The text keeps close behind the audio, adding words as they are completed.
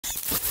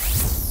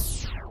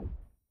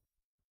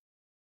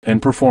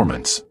and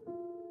performance.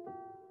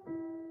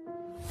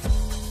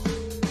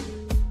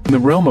 In the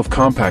realm of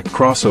compact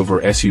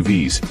crossover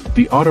SUVs,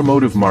 the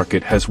automotive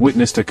market has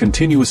witnessed a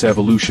continuous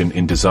evolution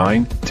in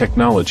design,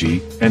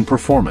 technology, and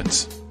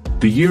performance.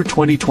 The year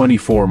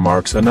 2024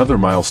 marks another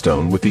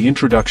milestone with the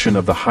introduction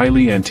of the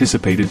highly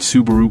anticipated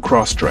Subaru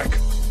Crosstrek.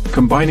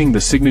 Combining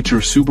the signature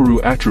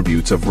Subaru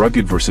attributes of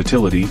rugged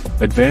versatility,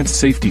 advanced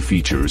safety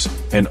features,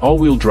 and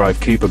all-wheel drive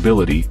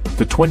capability,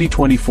 the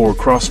 2024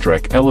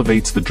 Crosstrek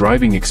elevates the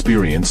driving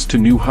experience to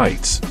new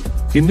heights.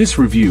 In this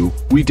review,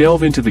 we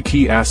delve into the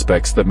key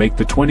aspects that make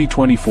the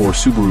 2024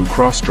 Subaru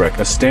Crosstrek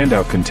a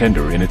standout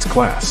contender in its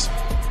class.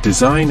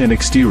 Design and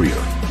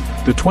exterior.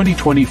 The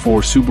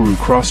 2024 Subaru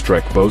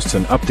Crosstrek boasts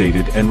an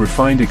updated and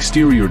refined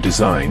exterior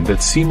design that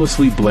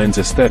seamlessly blends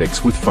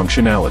aesthetics with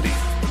functionality.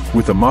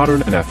 With a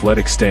modern and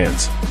athletic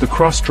stance, the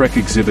Crosstrek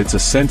exhibits a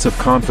sense of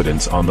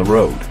confidence on the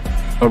road.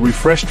 A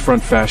refreshed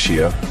front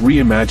fascia,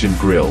 reimagined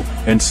grille,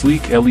 and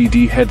sleek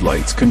LED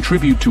headlights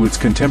contribute to its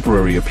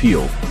contemporary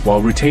appeal,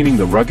 while retaining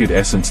the rugged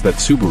essence that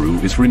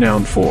Subaru is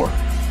renowned for.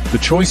 The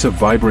choice of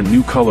vibrant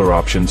new color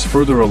options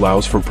further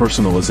allows for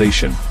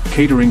personalization,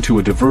 catering to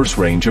a diverse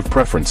range of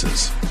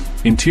preferences.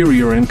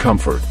 Interior and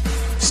comfort.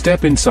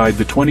 Step inside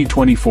the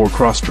 2024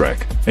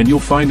 Crosstrek, and you'll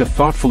find a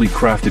thoughtfully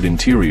crafted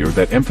interior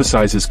that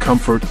emphasizes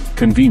comfort,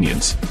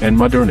 convenience, and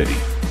modernity.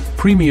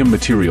 Premium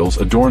materials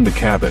adorn the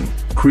cabin,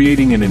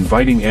 creating an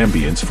inviting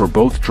ambience for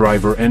both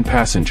driver and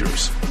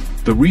passengers.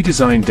 The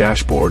redesigned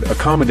dashboard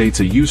accommodates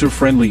a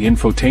user-friendly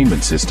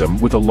infotainment system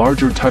with a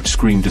larger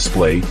touchscreen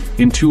display,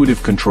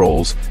 intuitive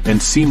controls,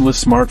 and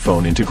seamless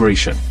smartphone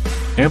integration.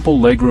 Ample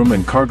legroom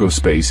and cargo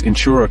space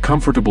ensure a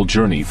comfortable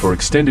journey for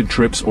extended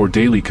trips or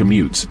daily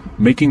commutes,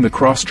 making the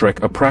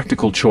Crosstrek a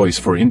practical choice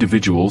for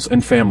individuals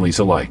and families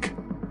alike.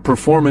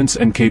 Performance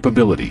and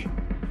capability.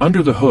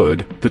 Under the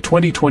hood, the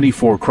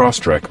 2024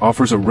 Crosstrek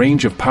offers a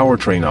range of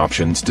powertrain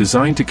options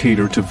designed to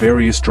cater to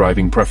various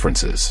driving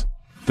preferences.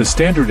 The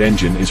standard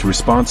engine is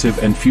responsive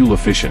and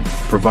fuel-efficient,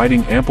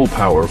 providing ample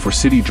power for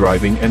city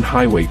driving and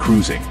highway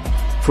cruising.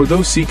 For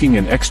those seeking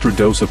an extra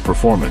dose of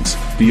performance,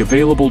 the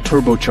available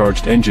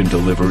turbocharged engine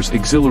delivers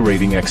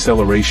exhilarating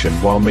acceleration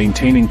while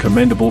maintaining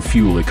commendable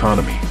fuel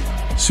economy.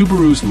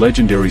 Subaru's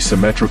legendary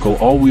symmetrical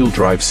all-wheel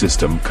drive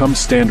system comes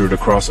standard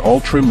across all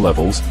trim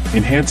levels,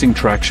 enhancing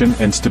traction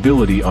and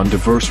stability on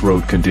diverse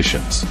road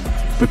conditions.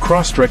 The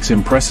Crosstrek's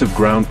impressive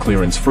ground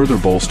clearance further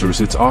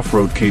bolsters its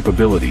off-road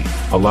capability,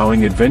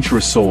 allowing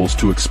adventurous souls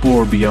to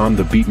explore beyond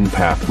the beaten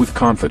path with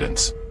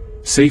confidence.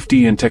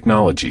 Safety and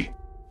technology.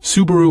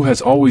 Subaru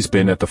has always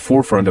been at the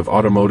forefront of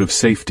automotive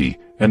safety,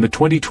 and the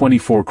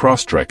 2024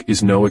 Crosstrek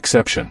is no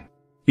exception.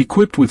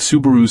 Equipped with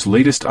Subaru's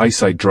latest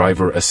EyeSight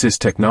driver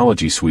assist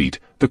technology suite,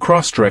 the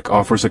Crosstrek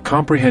offers a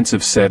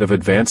comprehensive set of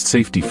advanced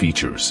safety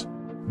features.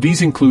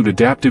 These include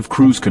adaptive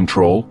cruise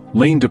control,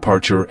 lane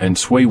departure and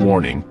sway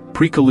warning,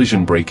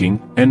 pre-collision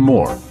braking, and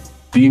more.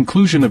 The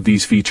inclusion of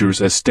these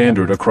features as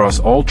standard across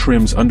all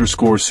trims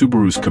underscores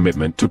Subaru's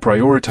commitment to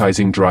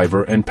prioritizing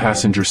driver and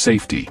passenger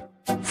safety.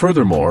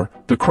 Furthermore,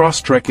 the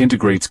Crosstrek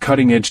integrates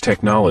cutting-edge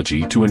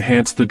technology to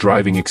enhance the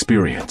driving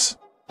experience.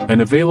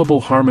 An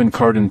available Harman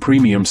Kardon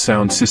premium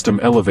sound system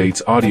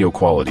elevates audio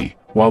quality,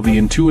 while the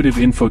intuitive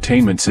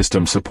infotainment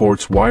system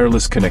supports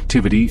wireless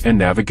connectivity and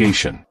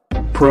navigation.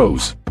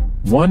 Pros.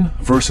 1.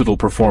 Versatile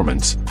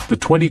performance. The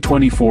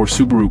 2024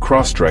 Subaru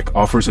Crosstrek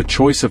offers a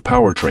choice of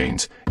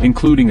powertrains,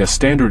 including a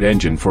standard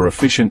engine for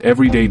efficient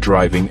everyday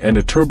driving and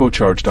a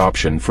turbocharged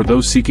option for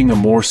those seeking a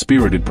more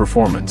spirited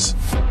performance.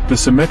 The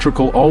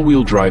symmetrical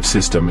all-wheel drive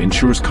system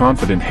ensures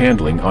confident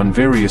handling on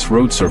various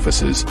road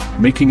surfaces,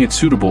 making it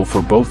suitable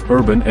for both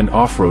urban and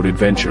off-road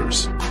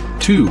adventures.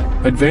 2.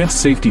 Advanced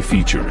safety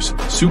features.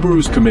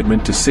 Subaru's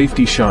commitment to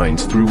safety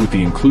shines through with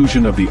the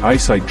inclusion of the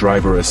EyeSight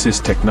driver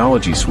assist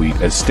technology suite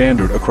as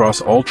standard across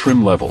all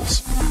trim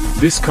levels.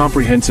 This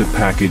comprehensive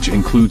package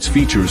includes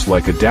features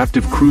like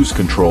adaptive cruise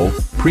control,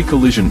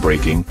 pre-collision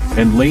braking,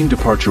 and lane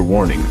departure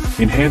warning,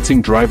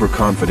 enhancing driver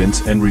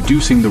confidence and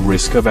reducing the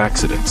risk of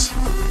accidents.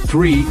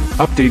 3.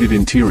 Updated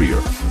interior.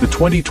 The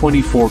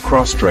 2024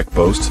 Crosstrek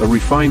boasts a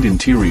refined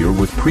interior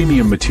with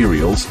premium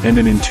materials and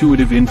an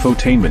intuitive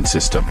infotainment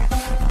system.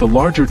 The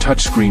larger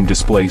touchscreen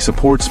display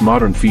supports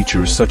modern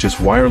features such as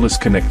wireless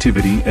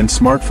connectivity and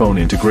smartphone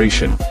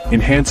integration,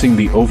 enhancing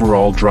the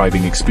overall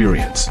driving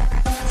experience.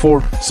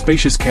 4.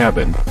 Spacious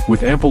cabin.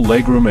 With ample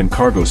legroom and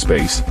cargo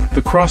space,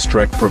 the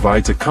Crosstrek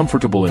provides a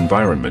comfortable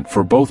environment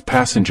for both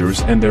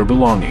passengers and their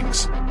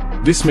belongings.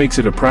 This makes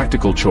it a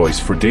practical choice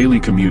for daily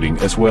commuting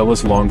as well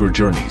as longer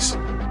journeys.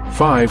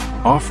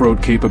 5.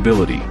 Off-road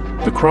capability.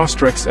 The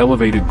Crosstrek's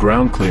elevated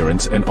ground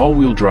clearance and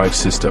all-wheel drive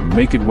system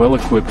make it well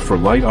equipped for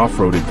light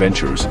off-road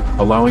adventures,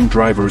 allowing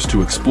drivers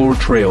to explore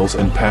trails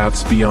and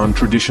paths beyond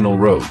traditional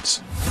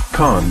roads.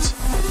 Cons.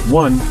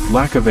 1.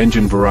 Lack of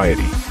engine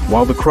variety.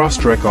 While the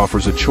Crosstrek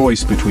offers a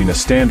choice between a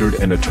standard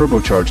and a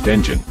turbocharged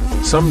engine,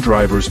 some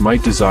drivers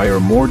might desire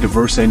more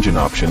diverse engine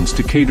options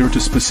to cater to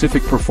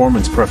specific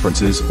performance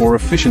preferences or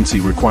efficiency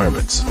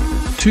requirements.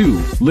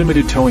 2.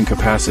 Limited towing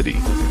capacity.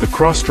 The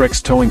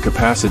Crosstrek's towing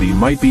capacity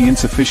might be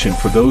insufficient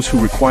for those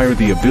who require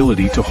the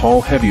ability to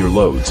haul heavier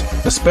loads,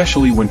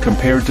 especially when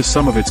compared to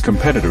some of its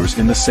competitors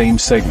in the same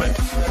segment.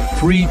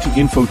 3.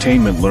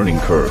 Infotainment learning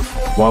curve.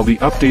 While the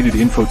updated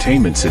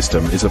infotainment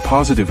system is a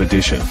positive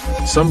addition,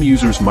 some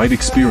users might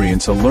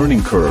experience a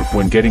learning curve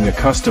when getting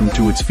accustomed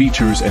to its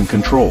features and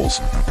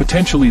controls,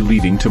 potentially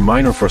leading to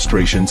minor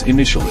frustrations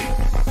initially.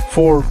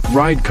 4.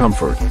 Ride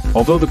comfort.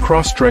 Although the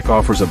Crosstrek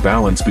offers a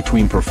balance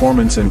between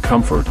performance and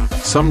comfort,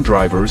 some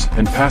drivers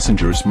and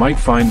passengers might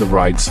find the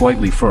ride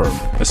slightly firm,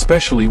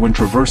 especially when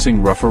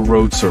traversing rougher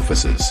road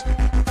surfaces.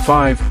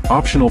 5.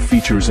 Optional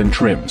features and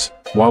trims.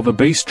 While the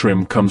base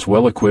trim comes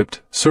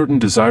well-equipped, certain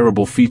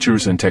desirable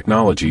features and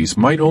technologies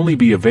might only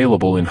be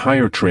available in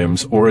higher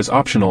trims or as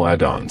optional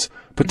add-ons,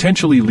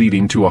 potentially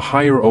leading to a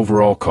higher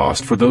overall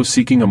cost for those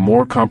seeking a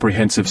more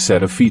comprehensive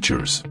set of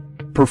features.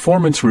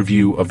 Performance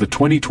review of the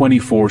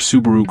 2024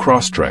 Subaru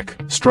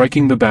Crosstrek,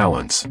 striking the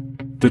balance.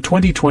 The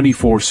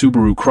 2024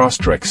 Subaru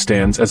Crosstrek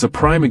stands as a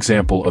prime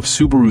example of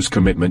Subaru's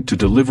commitment to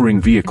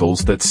delivering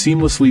vehicles that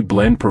seamlessly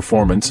blend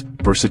performance,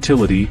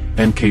 versatility,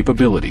 and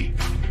capability.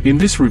 In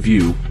this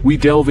review, we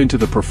delve into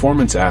the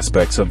performance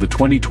aspects of the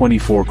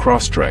 2024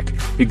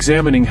 Crosstrek,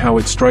 examining how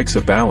it strikes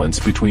a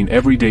balance between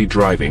everyday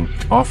driving,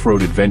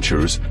 off-road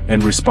adventures,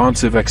 and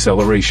responsive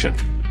acceleration.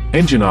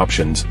 Engine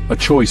options, a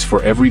choice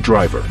for every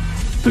driver.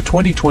 The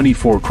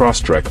 2024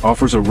 Crosstrek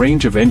offers a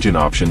range of engine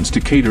options to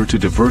cater to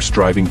diverse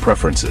driving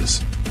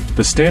preferences.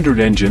 The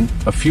standard engine,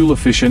 a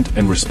fuel-efficient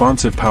and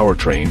responsive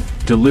powertrain,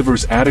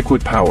 delivers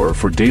adequate power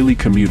for daily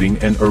commuting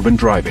and urban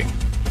driving.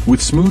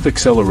 With smooth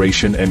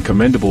acceleration and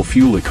commendable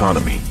fuel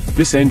economy,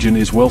 this engine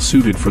is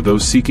well-suited for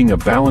those seeking a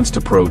balanced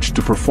approach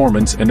to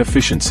performance and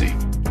efficiency.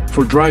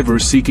 For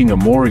drivers seeking a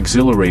more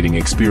exhilarating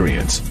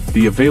experience,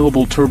 the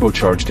available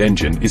turbocharged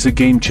engine is a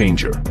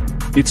game-changer.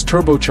 Its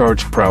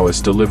turbocharged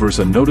prowess delivers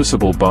a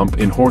noticeable bump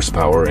in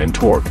horsepower and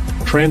torque,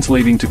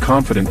 translating to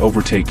confident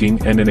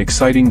overtaking and an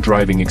exciting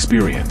driving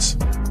experience.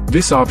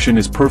 This option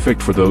is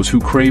perfect for those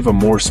who crave a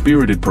more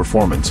spirited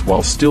performance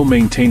while still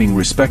maintaining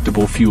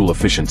respectable fuel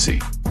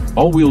efficiency.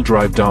 All-wheel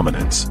drive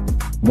dominance.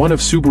 One of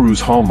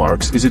Subaru's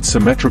hallmarks is its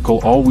symmetrical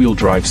all-wheel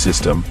drive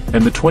system,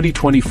 and the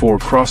 2024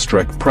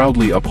 Crosstrek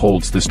proudly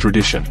upholds this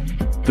tradition.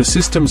 The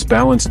system's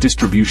balanced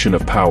distribution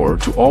of power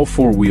to all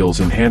four wheels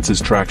enhances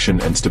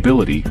traction and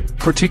stability,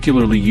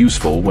 particularly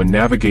useful when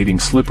navigating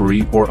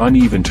slippery or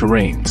uneven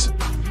terrains.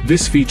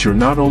 This feature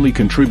not only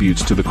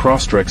contributes to the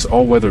Crosstrek's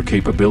all-weather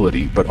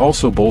capability but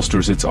also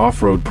bolsters its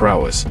off-road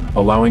prowess,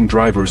 allowing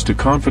drivers to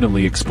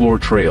confidently explore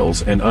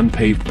trails and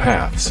unpaved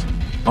paths.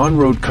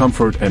 On-road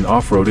comfort and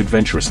off-road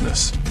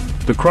adventurousness.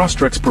 The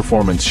Crosstrek's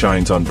performance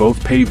shines on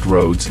both paved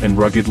roads and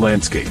rugged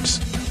landscapes.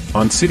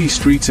 On city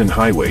streets and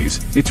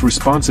highways, its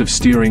responsive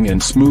steering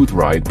and smooth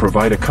ride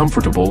provide a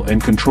comfortable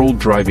and controlled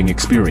driving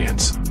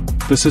experience.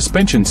 The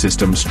suspension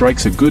system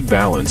strikes a good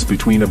balance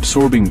between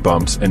absorbing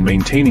bumps and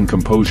maintaining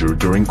composure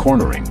during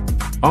cornering.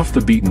 Off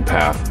the beaten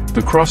path,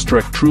 the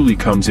Crosstrek truly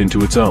comes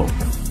into its own.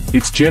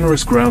 Its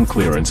generous ground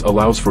clearance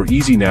allows for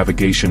easy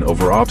navigation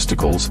over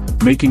obstacles,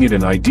 making it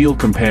an ideal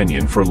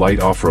companion for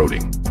light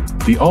off-roading.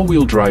 The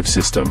all-wheel drive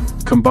system,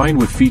 combined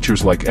with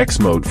features like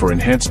X-Mode for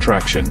enhanced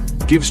traction,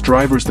 gives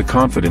drivers the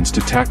confidence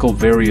to tackle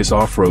various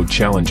off-road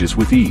challenges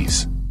with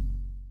ease.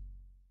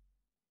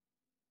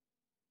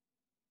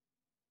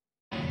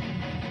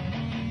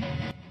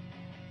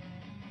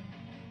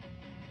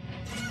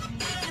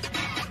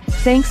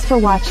 Thanks for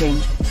watching.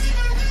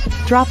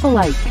 Drop a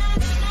like,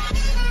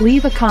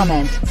 leave a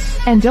comment,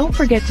 and don't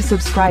forget to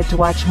subscribe to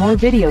watch more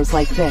videos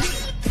like this.